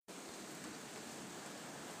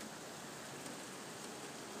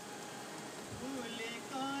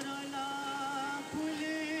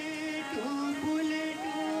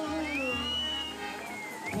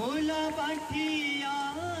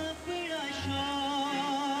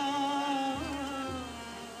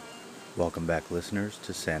Welcome back, listeners,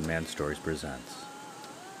 to Sandman Stories Presents,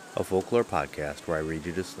 a folklore podcast where I read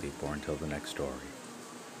you to sleep or until the next story.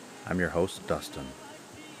 I'm your host, Dustin.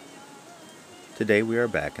 Today we are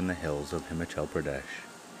back in the hills of Himachal Pradesh,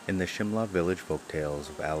 in the Shimla village folktales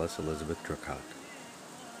of Alice Elizabeth Dricot.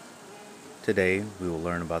 Today we will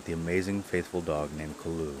learn about the amazing faithful dog named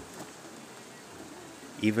Kalu.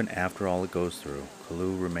 Even after all it goes through,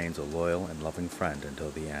 Kalu remains a loyal and loving friend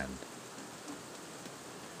until the end.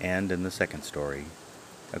 And in the second story,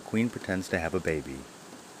 a queen pretends to have a baby,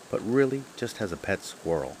 but really just has a pet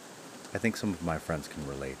squirrel. I think some of my friends can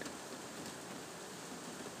relate.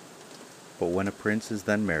 But when a prince is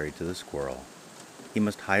then married to the squirrel, he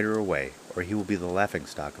must hide her away or he will be the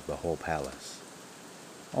laughingstock of the whole palace.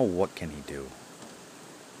 Oh, what can he do?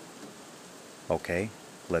 Okay,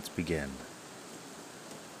 let's begin.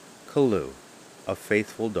 Kalu, a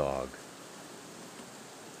faithful dog.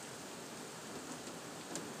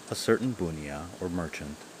 A certain Bunia, or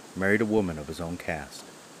merchant, married a woman of his own caste,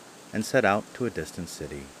 and set out to a distant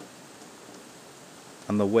city.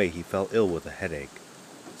 On the way he fell ill with a headache,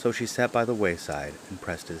 so she sat by the wayside and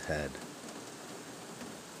pressed his head.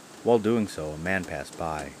 While doing so, a man passed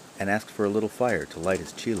by, and asked for a little fire to light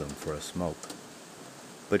his chilum for a smoke.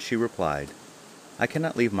 But she replied, "I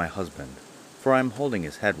cannot leave my husband, for I am holding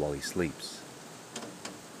his head while he sleeps."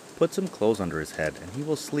 "Put some clothes under his head, and he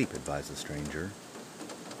will sleep," advised the stranger.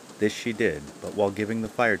 This she did, but while giving the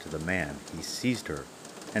fire to the man, he seized her,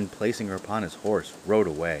 and placing her upon his horse, rode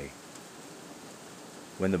away.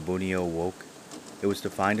 When the Bunia awoke, it was to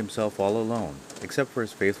find himself all alone, except for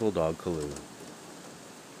his faithful dog Kalu.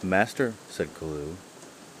 "Master," said Kalu,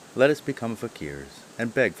 "let us become fakirs,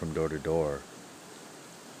 and beg from door to door."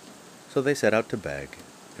 So they set out to beg,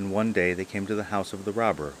 and one day they came to the house of the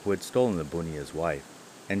robber who had stolen the Bunia's wife,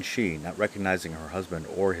 and she, not recognizing her husband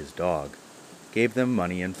or his dog, gave them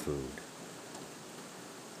money and food.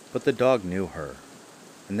 But the dog knew her,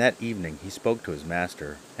 and that evening he spoke to his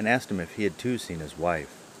master and asked him if he had too seen his wife.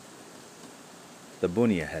 The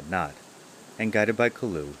Bunia had not, and guided by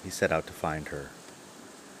Kalu, he set out to find her.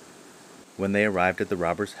 When they arrived at the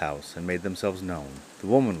robber's house and made themselves known, the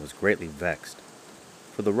woman was greatly vexed,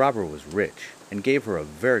 for the robber was rich and gave her a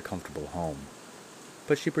very comfortable home.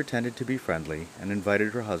 But she pretended to be friendly and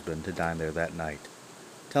invited her husband to dine there that night,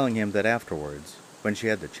 telling him that afterwards, when she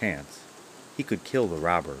had the chance, he could kill the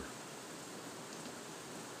robber.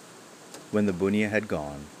 When the Bunia had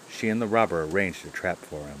gone, she and the robber arranged a trap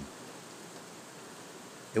for him.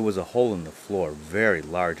 It was a hole in the floor very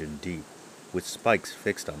large and deep, with spikes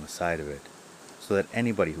fixed on the side of it, so that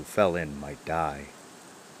anybody who fell in might die.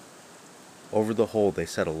 Over the hole they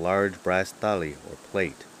set a large brass thali or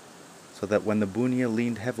plate, so that when the Bunia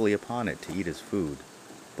leaned heavily upon it to eat his food,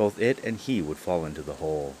 both it and he would fall into the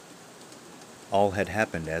hole. All had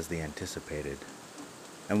happened as they anticipated,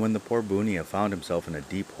 and when the poor Bunia found himself in a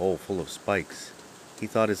deep hole full of spikes, he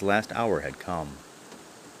thought his last hour had come.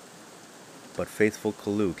 But faithful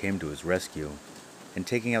Kalu came to his rescue, and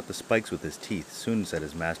taking out the spikes with his teeth, soon set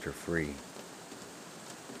his master free.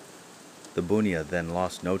 The Bunia then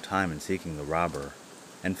lost no time in seeking the robber,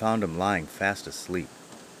 and found him lying fast asleep,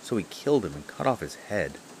 so he killed him and cut off his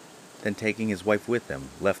head, then taking his wife with him,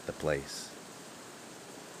 left the place.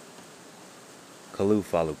 Kalu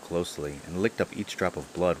followed closely and licked up each drop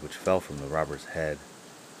of blood which fell from the robber's head,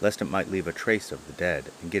 lest it might leave a trace of the dead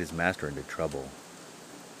and get his master into trouble.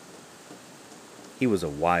 He was a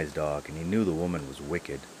wise dog, and he knew the woman was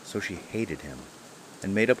wicked, so she hated him,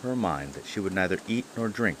 and made up her mind that she would neither eat nor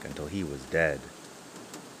drink until he was dead.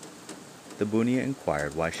 The Bunia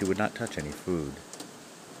inquired why she would not touch any food,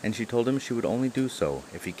 and she told him she would only do so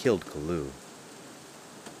if he killed Kalu.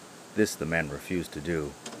 This the man refused to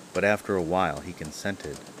do, but after a while he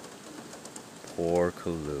consented. Poor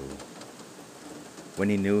Kalu. When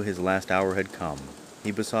he knew his last hour had come, he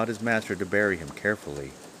besought his master to bury him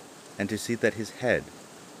carefully, and to see that his head,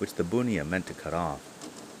 which the Bunia meant to cut off,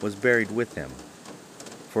 was buried with him,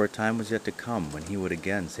 for a time was yet to come when he would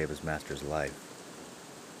again save his master's life.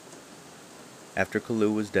 After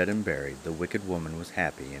Kalu was dead and buried, the wicked woman was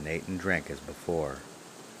happy and ate and drank as before.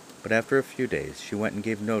 But after a few days she went and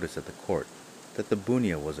gave notice at the court that the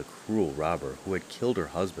Bunia was a cruel robber who had killed her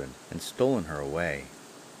husband and stolen her away.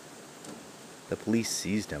 The police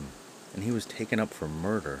seized him, and he was taken up for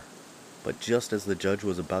murder, but just as the judge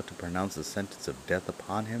was about to pronounce the sentence of death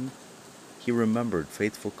upon him, he remembered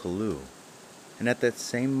faithful Kalu, and at that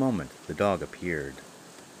same moment the dog appeared.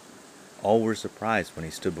 All were surprised when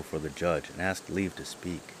he stood before the judge and asked leave to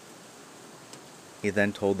speak. He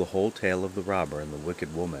then told the whole tale of the robber and the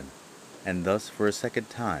wicked woman, and thus for a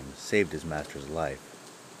second time saved his master's life.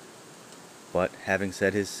 But having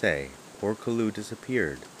said his say, poor Kalu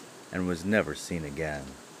disappeared and was never seen again.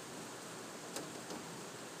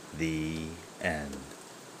 The end.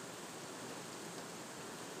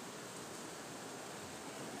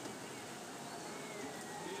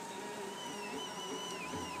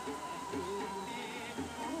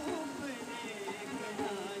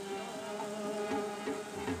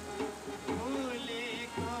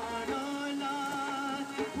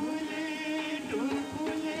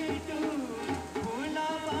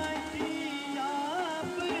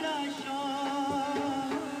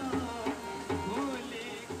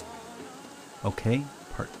 Okay,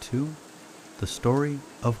 part 2, the story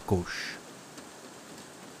of Gauche.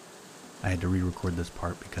 I had to re-record this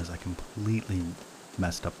part because I completely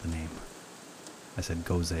messed up the name. I said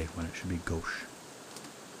Goze when it should be Gauche.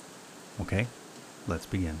 Okay, let's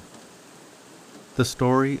begin. The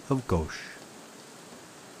story of Gauche.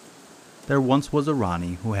 There once was a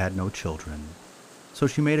Rani who had no children, so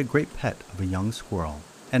she made a great pet of a young squirrel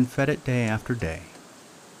and fed it day after day.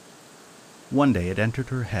 One day it entered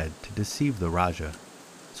her head to deceive the Raja,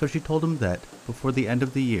 so she told him that, before the end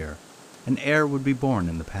of the year, an heir would be born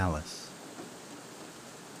in the palace.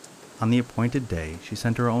 On the appointed day, she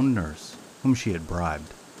sent her own nurse, whom she had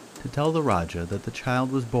bribed, to tell the Raja that the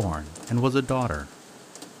child was born and was a daughter.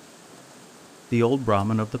 The old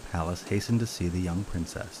Brahmin of the palace hastened to see the young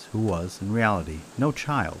princess, who was, in reality, no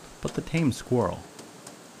child, but the tame squirrel.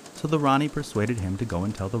 So the Rani persuaded him to go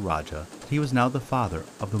and tell the Raja that he was now the father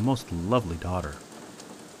of the most lovely daughter.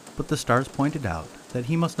 But the stars pointed out that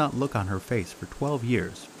he must not look on her face for 12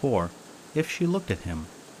 years, for, if she looked at him,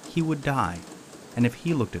 he would die, and if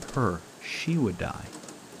he looked at her, she would die.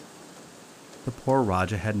 The poor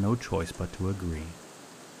Raja had no choice but to agree,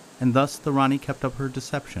 and thus the Rani kept up her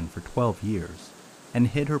deception for 12 years, and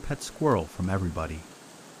hid her pet squirrel from everybody.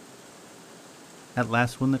 At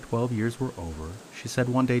last, when the 12 years were over, she said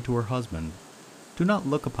one day to her husband, "Do not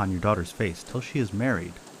look upon your daughter's face till she is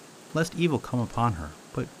married, lest evil come upon her,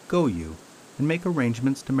 but go you, and make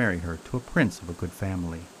arrangements to marry her to a prince of a good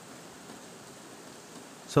family."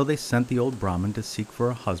 So they sent the old Brahmin to seek for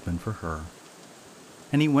a husband for her,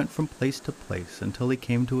 and he went from place to place until he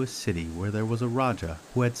came to a city where there was a Raja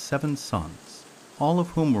who had 7 sons, all of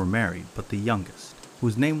whom were married but the youngest,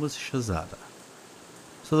 whose name was Shahzada.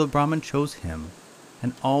 So the Brahmin chose him,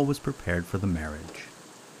 and all was prepared for the marriage.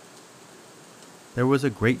 There was a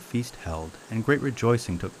great feast held, and great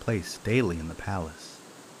rejoicing took place daily in the palace.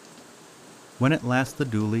 When at last the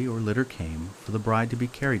dooli or litter came for the bride to be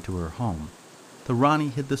carried to her home, the Rani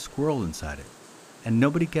hid the squirrel inside it, and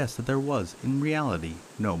nobody guessed that there was, in reality,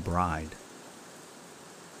 no bride.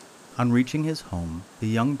 On reaching his home, the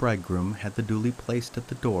young bridegroom had the dooli placed at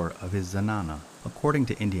the door of his zanana, according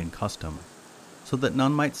to Indian custom, so that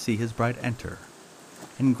none might see his bride enter,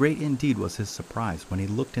 and great indeed was his surprise when he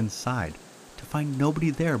looked inside to find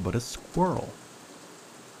nobody there but a squirrel.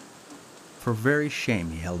 For very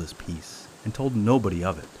shame he held his peace, and told nobody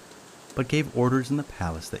of it, but gave orders in the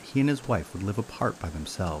palace that he and his wife would live apart by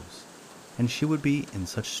themselves, and she would be in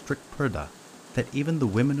such strict purdah that even the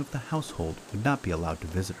women of the household would not be allowed to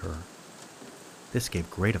visit her. This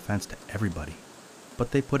gave great offense to everybody,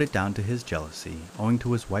 but they put it down to his jealousy, owing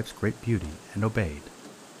to his wife's great beauty, and obeyed.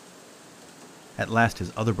 At last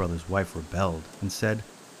his other brother's wife rebelled, and said,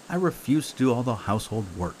 "I refuse to do all the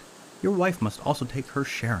household work. Your wife must also take her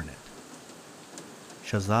share in it."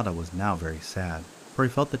 Shahzada was now very sad, for he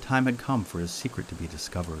felt the time had come for his secret to be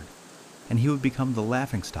discovered, and he would become the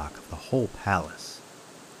laughingstock of the whole palace.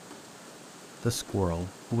 The squirrel,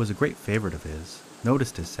 who was a great favorite of his,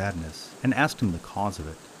 noticed his sadness, and asked him the cause of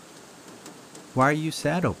it. "Why are you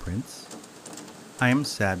sad, O prince?" "I am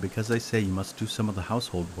sad because they say you must do some of the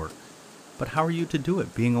household work. But how are you to do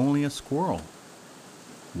it, being only a squirrel?"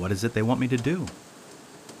 "What is it they want me to do?"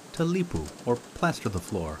 "To lipu, or plaster the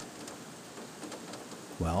floor."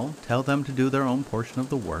 "Well, tell them to do their own portion of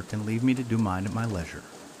the work and leave me to do mine at my leisure."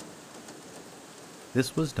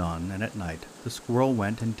 This was done, and at night the squirrel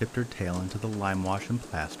went and dipped her tail into the lime wash and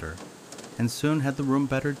plaster, and soon had the room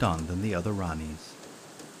better done than the other Ranis.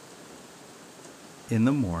 In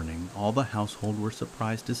the morning all the household were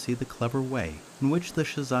surprised to see the clever way in which the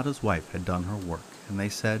Shahzada's wife had done her work, and they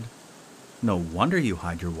said, "No wonder you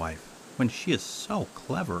hide your wife, when she is so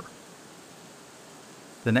clever."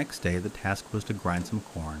 The next day the task was to grind some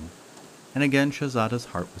corn, and again Shahzada's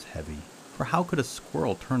heart was heavy, for how could a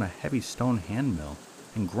squirrel turn a heavy stone hand mill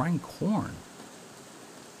and grind corn?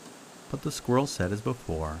 But the squirrel said as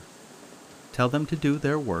before, "Tell them to do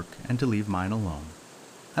their work and to leave mine alone.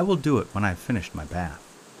 I will do it when I have finished my bath."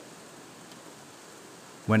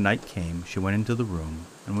 When night came, she went into the room,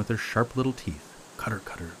 and with her sharp little teeth, cutter,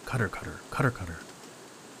 cutter, cutter, cutter, cutter, cutter,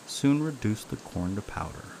 soon reduced the corn to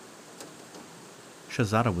powder.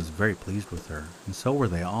 Shahzada was very pleased with her, and so were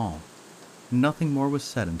they all. Nothing more was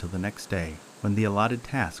said until the next day, when the allotted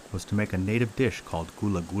task was to make a native dish called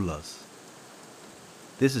gula gulas.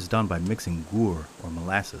 This is done by mixing gur, or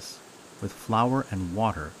molasses, with flour and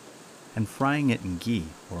water, and frying it in ghee,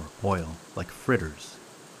 or oil, like fritters.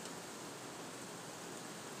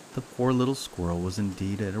 The poor little squirrel was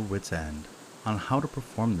indeed at her wit's end on how to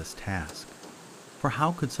perform this task, for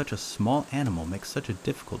how could such a small animal make such a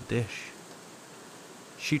difficult dish?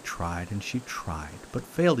 She tried and she tried, but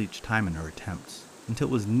failed each time in her attempts, until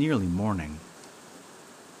it was nearly morning.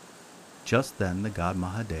 Just then the god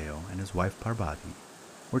Mahadeo and his wife Parvati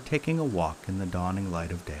were taking a walk in the dawning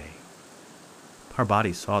light of day.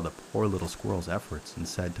 Parvati saw the poor little squirrel's efforts and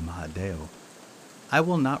said to Mahadeo, "I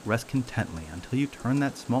will not rest contentedly until you turn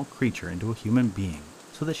that small creature into a human being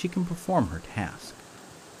so that she can perform her task."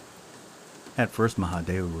 At first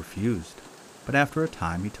Mahadeo refused, but after a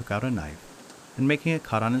time he took out a knife, and making a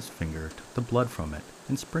cut on his finger, took the blood from it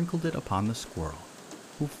and sprinkled it upon the squirrel,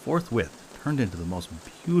 who forthwith turned into the most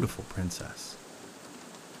beautiful princess.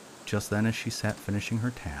 Just then, as she sat finishing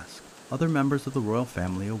her task, other members of the royal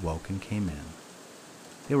family awoke and came in.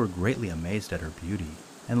 They were greatly amazed at her beauty,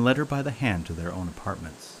 and led her by the hand to their own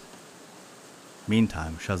apartments.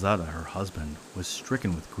 Meantime, Shahzada, her husband, was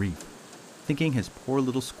stricken with grief, thinking his poor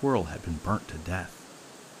little squirrel had been burnt to death.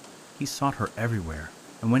 He sought her everywhere,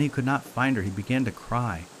 and when he could not find her, he began to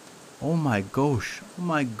cry, oh my gosh,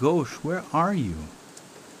 where are you?"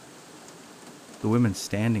 The women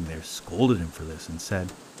standing there scolded him for this and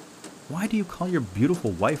said, "Why do you call your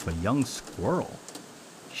beautiful wife a young squirrel?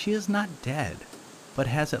 She is not dead, but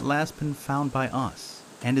has at last been found by us,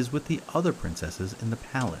 and is with the other princesses in the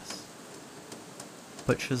palace."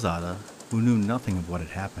 But Shahzada, who knew nothing of what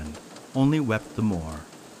had happened, only wept the more,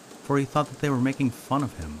 for he thought that they were making fun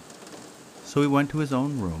of him. So he went to his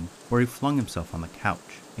own room, where he flung himself on the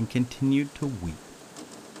couch and continued to weep.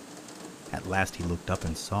 At last he looked up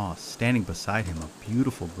and saw, standing beside him, a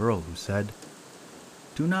beautiful girl who said,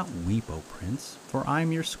 "Do not weep, O prince, for I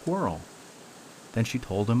am your squirrel." Then she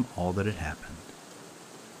told him all that had happened.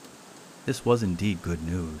 This was indeed good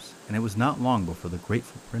news, and it was not long before the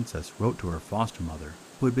grateful princess wrote to her foster mother,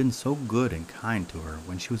 who had been so good and kind to her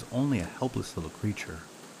when she was only a helpless little creature,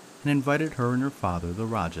 and invited her and her father, the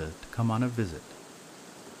Raja, to come on a visit.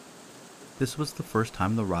 This was the first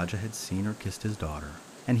time the Raja had seen or kissed his daughter,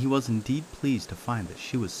 and he was indeed pleased to find that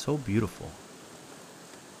she was so beautiful.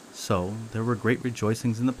 So there were great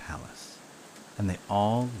rejoicings in the palace, and they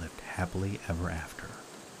all lived happily ever after.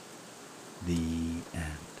 The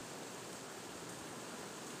end.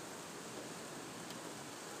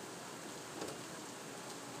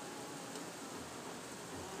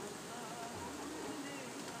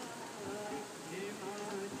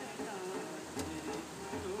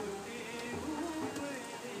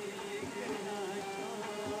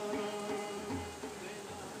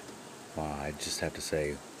 I just have to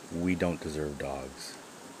say, we don't deserve dogs.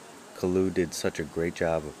 Kalu did such a great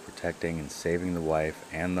job of protecting and saving the wife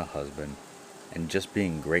and the husband, and just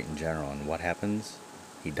being great in general, and what happens?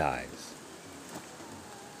 He dies.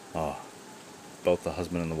 Oh, both the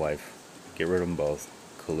husband and the wife, get rid of them both.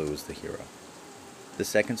 Kalu is the hero. The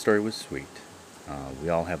second story was sweet. We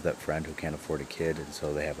all have that friend who can't afford a kid, and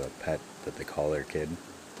so they have a pet that they call their kid.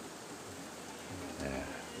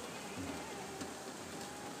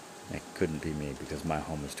 It couldn't be me because my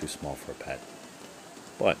home is too small for a pet.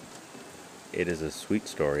 But it is a sweet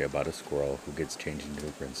story about a squirrel who gets changed into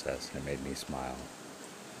a princess, and it made me smile.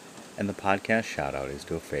 And the podcast shout out is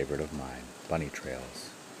to a favorite of mine, Bunny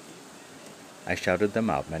Trails. I shouted them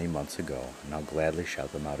out many months ago, and I'll gladly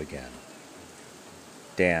shout them out again.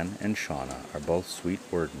 Dan and Shauna are both sweet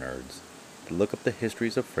word nerds that look up the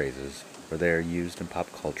histories of phrases where they are used in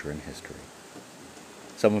pop culture and history.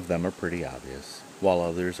 Some of them are pretty obvious, while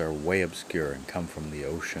others are way obscure and come from the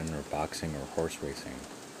ocean or boxing or horse racing.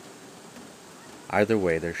 Either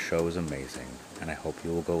way, their show is amazing, and I hope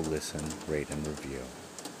you will go listen, rate, and review.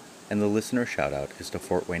 And the listener shout-out is to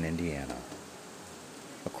Fort Wayne, Indiana.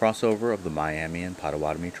 A crossover of the Miami and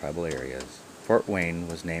Potawatomi tribal areas, Fort Wayne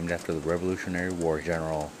was named after the Revolutionary War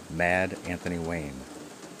General Mad Anthony Wayne,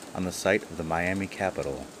 on the site of the Miami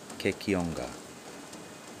capital, Kekionga.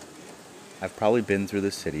 I've probably been through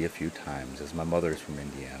the city a few times, as my mother is from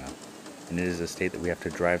Indiana, and it is a state that we have to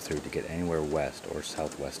drive through to get anywhere west or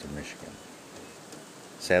southwest of Michigan.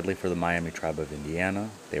 Sadly for the Miami tribe of Indiana,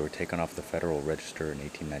 they were taken off the Federal Register in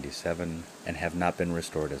 1897 and have not been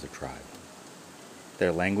restored as a tribe.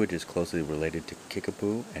 Their language is closely related to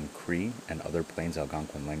Kickapoo and Cree and other Plains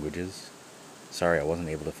Algonquin languages. Sorry I wasn't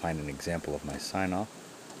able to find an example of my sign-off,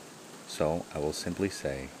 so I will simply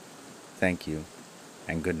say thank you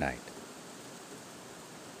and good night.